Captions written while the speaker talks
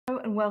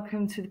and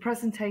welcome to the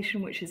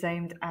presentation which is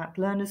aimed at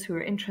learners who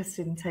are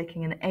interested in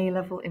taking an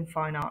A-level in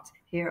fine art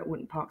here at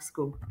Wootton Park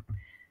School.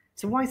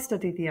 So why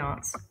study the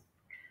arts?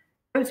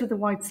 Those with a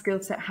wide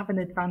skill set have an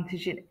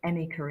advantage in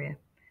any career.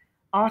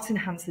 Art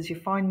enhances your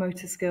fine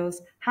motor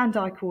skills,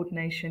 hand-eye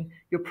coordination,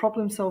 your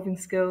problem-solving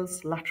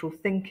skills, lateral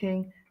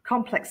thinking,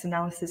 complex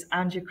analysis,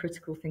 and your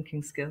critical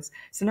thinking skills.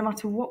 So no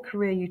matter what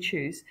career you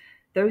choose,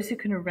 those who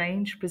can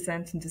arrange,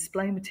 present, and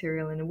display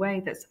material in a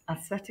way that's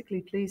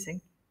aesthetically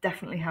pleasing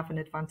definitely have an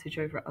advantage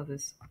over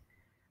others.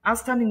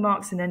 Outstanding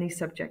marks in any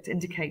subject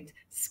indicate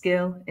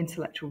skill,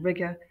 intellectual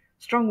rigor,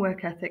 strong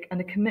work ethic, and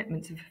a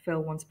commitment to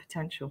fulfill one's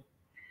potential.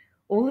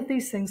 All of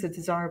these things are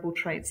desirable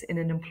traits in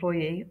an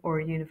employee or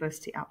a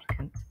university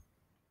applicant.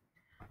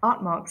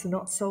 Art marks are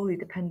not solely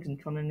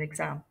dependent on an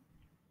exam.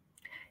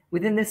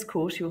 Within this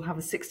course, you will have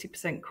a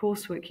 60%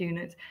 coursework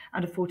unit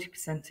and a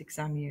 40%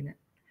 exam unit.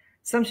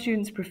 Some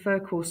students prefer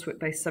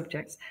coursework-based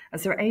subjects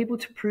as they're able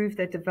to prove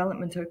their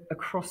development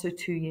across a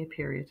 2-year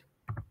period.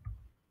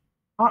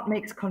 Art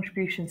makes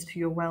contributions to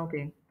your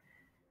well-being.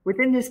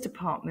 Within this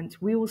department,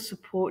 we will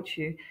support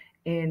you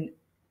in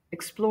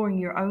exploring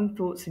your own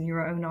thoughts and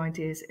your own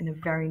ideas in a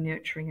very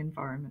nurturing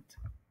environment.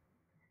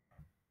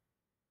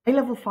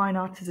 A-Level Fine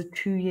Art is a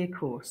 2-year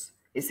course.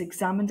 It's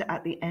examined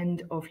at the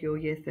end of your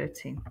Year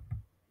 13.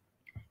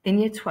 In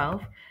Year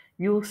 12,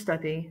 you will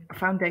study a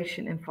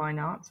foundation in fine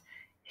art.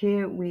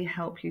 Here we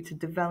help you to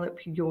develop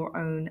your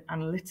own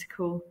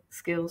analytical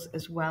skills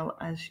as well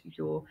as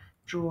your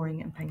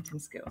drawing and painting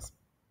skills.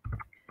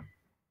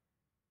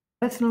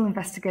 Personal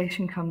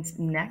investigation comes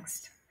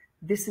next.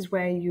 This is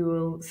where you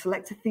will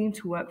select a theme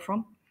to work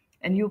from,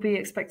 and you'll be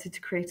expected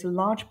to create a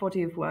large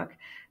body of work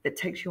that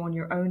takes you on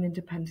your own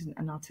independent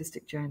and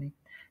artistic journey.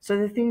 So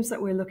the themes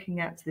that we're looking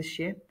at this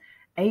year: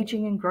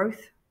 aging and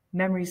growth,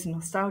 memories and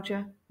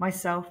nostalgia,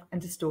 myself, and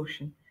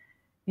distortion.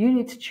 You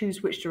need to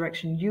choose which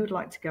direction you would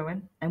like to go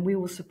in, and we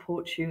will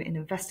support you in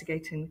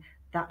investigating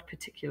that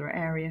particular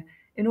area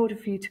in order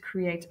for you to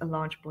create a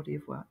large body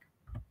of work.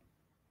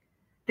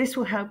 This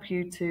will help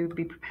you to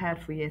be prepared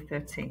for Year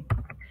 13,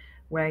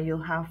 where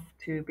you'll have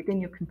to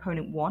begin your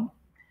component 1,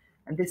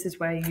 and this is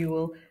where you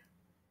will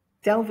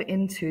delve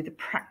into the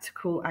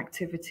practical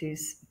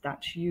activities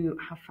that you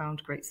have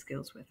found great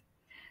skills with.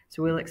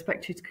 So we'll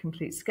expect you to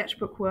complete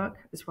sketchbook work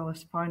as well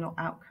as final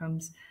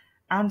outcomes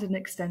and an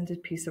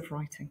extended piece of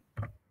writing.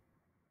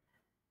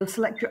 You'll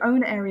select your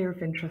own area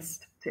of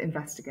interest to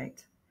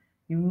investigate.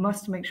 You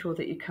must make sure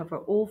that you cover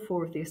all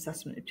 4 of the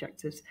assessment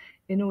objectives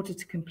in order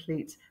to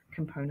complete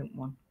component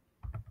 1.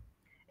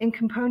 In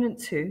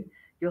component 2,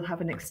 you'll have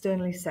an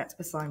externally set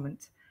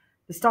assignment,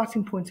 the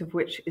starting point of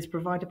which is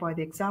provided by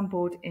the exam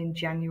board in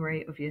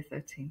January of Year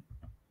 13.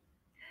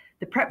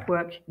 The prep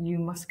work you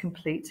must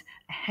complete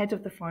ahead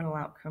of the final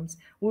outcomes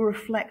will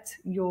reflect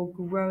your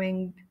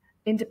growing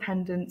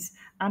independence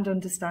and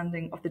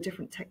understanding of the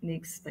different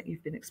techniques that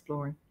you've been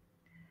exploring.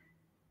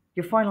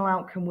 Your final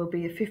outcome will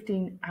be a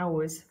 15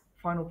 hours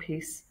final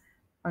piece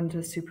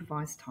under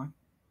supervised time.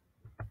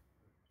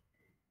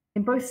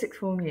 In both sixth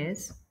form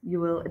years, you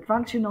will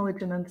advance your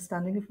knowledge and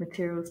understanding of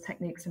materials,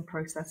 techniques, and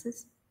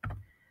processes.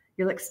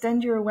 You'll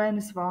extend your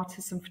awareness of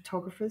artists and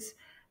photographers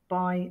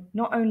by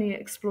not only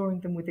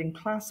exploring them within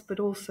class, but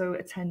also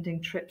attending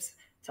trips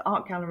to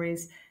art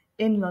galleries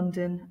in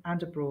London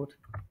and abroad.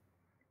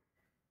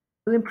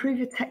 You'll improve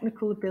your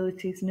technical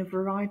abilities in a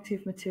variety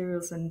of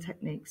materials and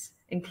techniques,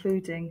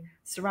 including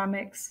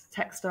ceramics,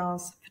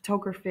 textiles,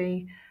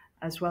 photography,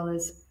 as well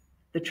as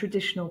the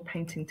traditional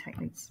painting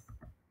techniques.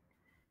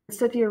 You'll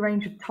study a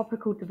range of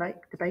topical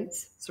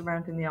debates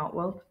surrounding the art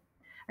world,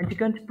 and you're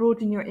going to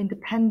broaden your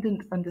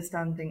independent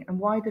understanding and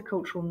wider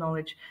cultural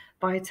knowledge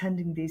by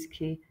attending these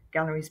key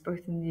galleries,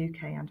 both in the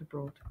UK and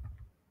abroad.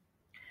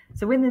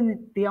 So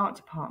within the art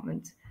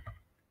department,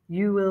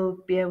 you will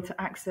be able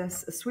to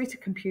access a suite of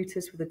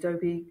computers with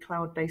Adobe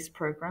cloud-based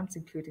programs,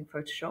 including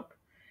Photoshop.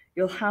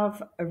 You'll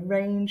have a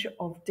range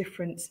of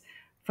different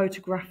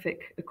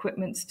photographic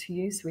equipments to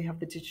use. We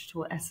have the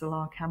digital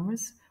SLR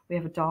cameras, we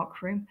have a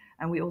darkroom,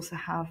 and we also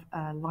have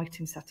a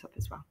lighting setup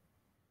as well.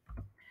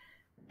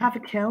 We have a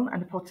kiln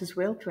and a potter's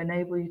wheel to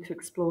enable you to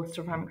explore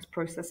ceramics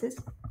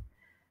processes.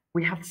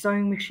 We have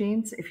sewing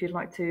machines if you'd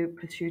like to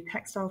pursue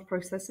textile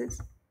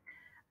processes.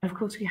 And of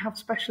course, we have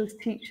specialist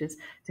teachers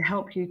to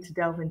help you to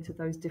delve into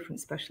those different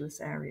specialist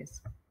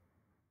areas.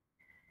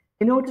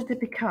 In order to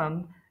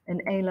become an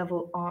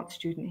A-level art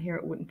student here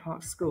at Wootton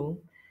Park School,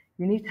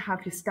 you need to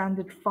have your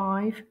standard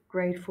 5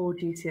 grade 4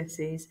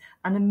 GCSEs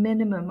and a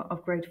minimum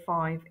of grade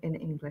 5 in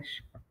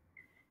English.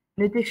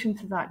 In addition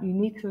to that, you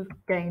need to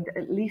have gained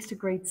at least a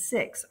grade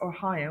 6 or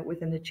higher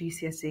within a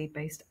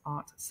GCSE-based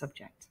art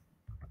subject.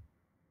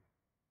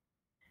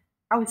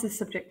 How is this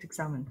subject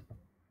examined?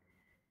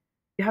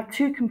 You have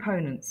 2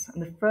 components,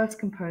 and the first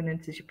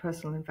component is your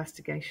personal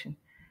investigation.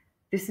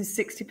 This is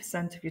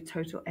 60% of your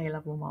total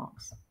A-level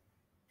marks.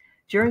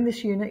 During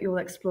this unit, you'll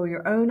explore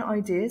your own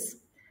ideas.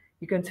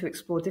 You're going to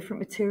explore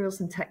different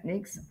materials and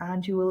techniques,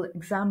 and you will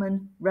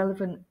examine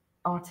relevant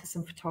artists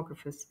and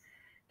photographers.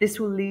 This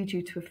will lead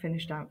you to a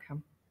finished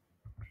outcome.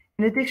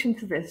 In addition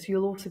to this,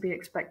 you'll also be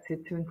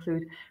expected to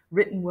include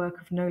written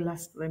work of no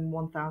less than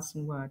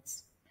 1,000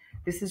 words.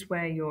 This is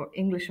where your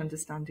English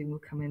understanding will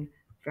come in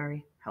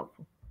very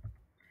helpful.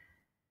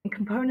 In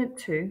component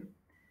 2,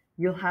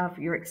 you'll have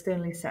your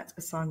externally set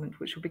assignment,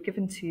 which will be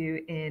given to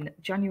you in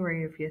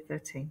January of year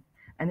 13,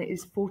 and it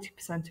is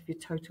 40% of your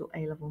total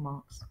A-level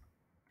marks.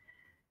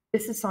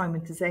 This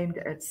assignment is aimed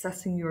at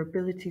assessing your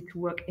ability to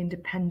work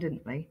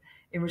independently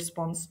in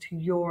response to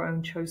your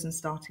own chosen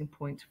starting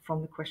point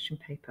from the question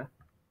paper.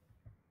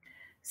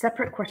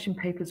 Separate question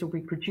papers will be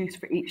produced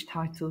for each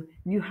title.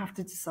 You have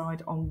to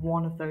decide on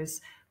one of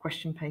those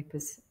question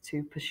papers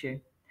to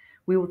pursue.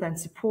 We will then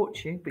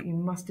support you, but you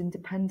must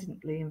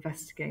independently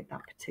investigate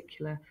that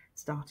particular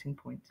starting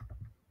point.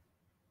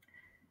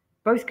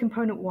 Both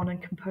Component 1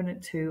 and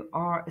Component 2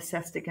 are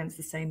assessed against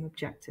the same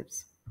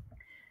objectives.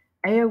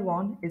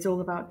 AO1 is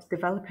all about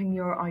developing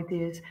your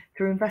ideas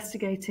through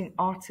investigating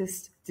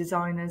artists,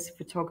 designers,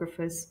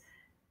 photographers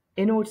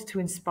in order to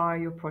inspire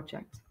your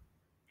project.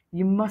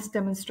 You must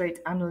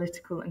demonstrate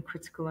analytical and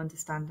critical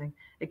understanding.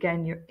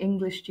 Again, your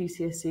English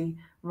GCSE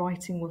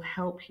writing will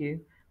help you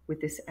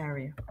with this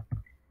area.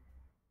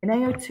 In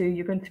AO2,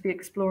 you're going to be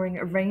exploring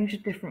a range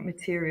of different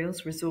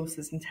materials,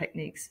 resources, and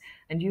techniques,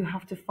 and you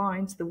have to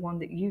find the one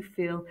that you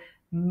feel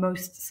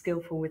most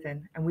skillful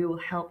within, and we will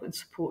help and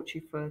support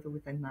you further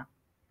within that.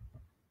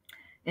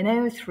 In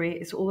AO3,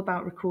 it's all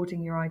about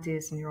recording your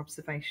ideas and your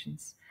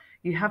observations.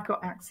 You have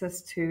got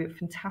access to a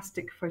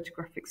fantastic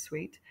photographic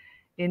suite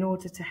in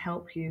order to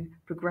help you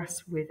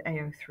progress with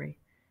AO3.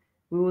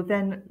 We will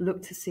then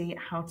look to see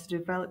how to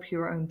develop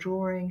your own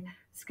drawing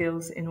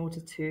skills in order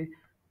to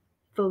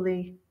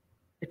fully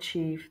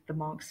achieve the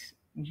marks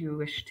you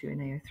wish to in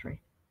AO3.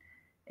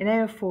 In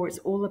AO4, it's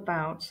all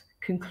about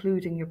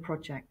concluding your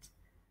project.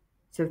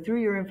 So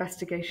through your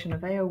investigation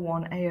of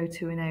AO1,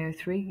 AO2, and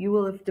AO3, you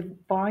will have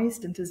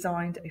devised and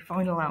designed a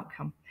final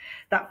outcome.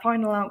 That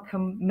final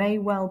outcome may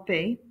well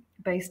be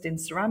based in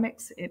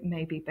ceramics, it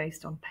may be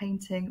based on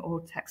painting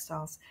or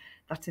textiles.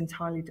 That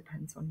entirely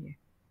depends on you.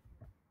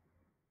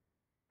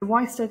 So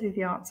why study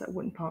the arts at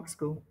Wootton Park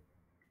School?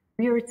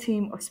 We are a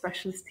team of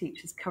specialist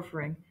teachers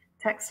covering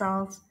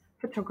textiles,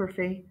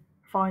 photography,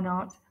 fine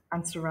art,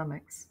 and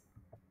ceramics.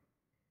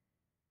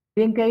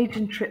 We engage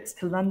in trips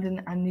to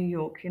London and New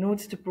York in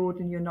order to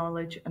broaden your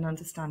knowledge and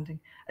understanding,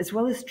 as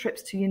well as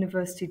trips to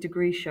university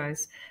degree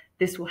shows.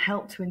 This will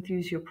help to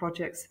enthuse your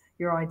projects,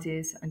 your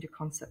ideas, and your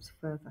concepts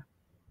further.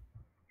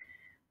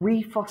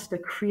 We foster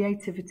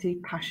creativity,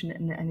 passion,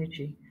 and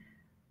energy.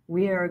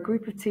 We are a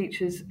group of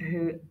teachers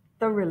who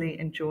thoroughly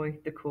enjoy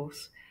the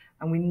course,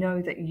 and we know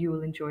that you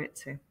will enjoy it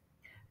too,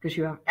 because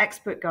you have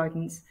expert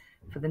guidance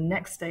for the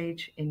next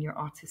stage in your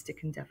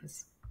artistic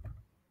endeavours.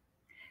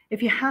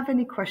 If you have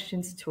any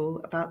questions at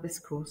all about this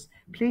course,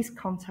 please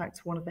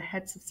contact one of the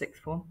heads of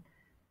sixth form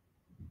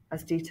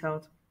as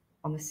detailed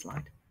on this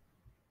slide.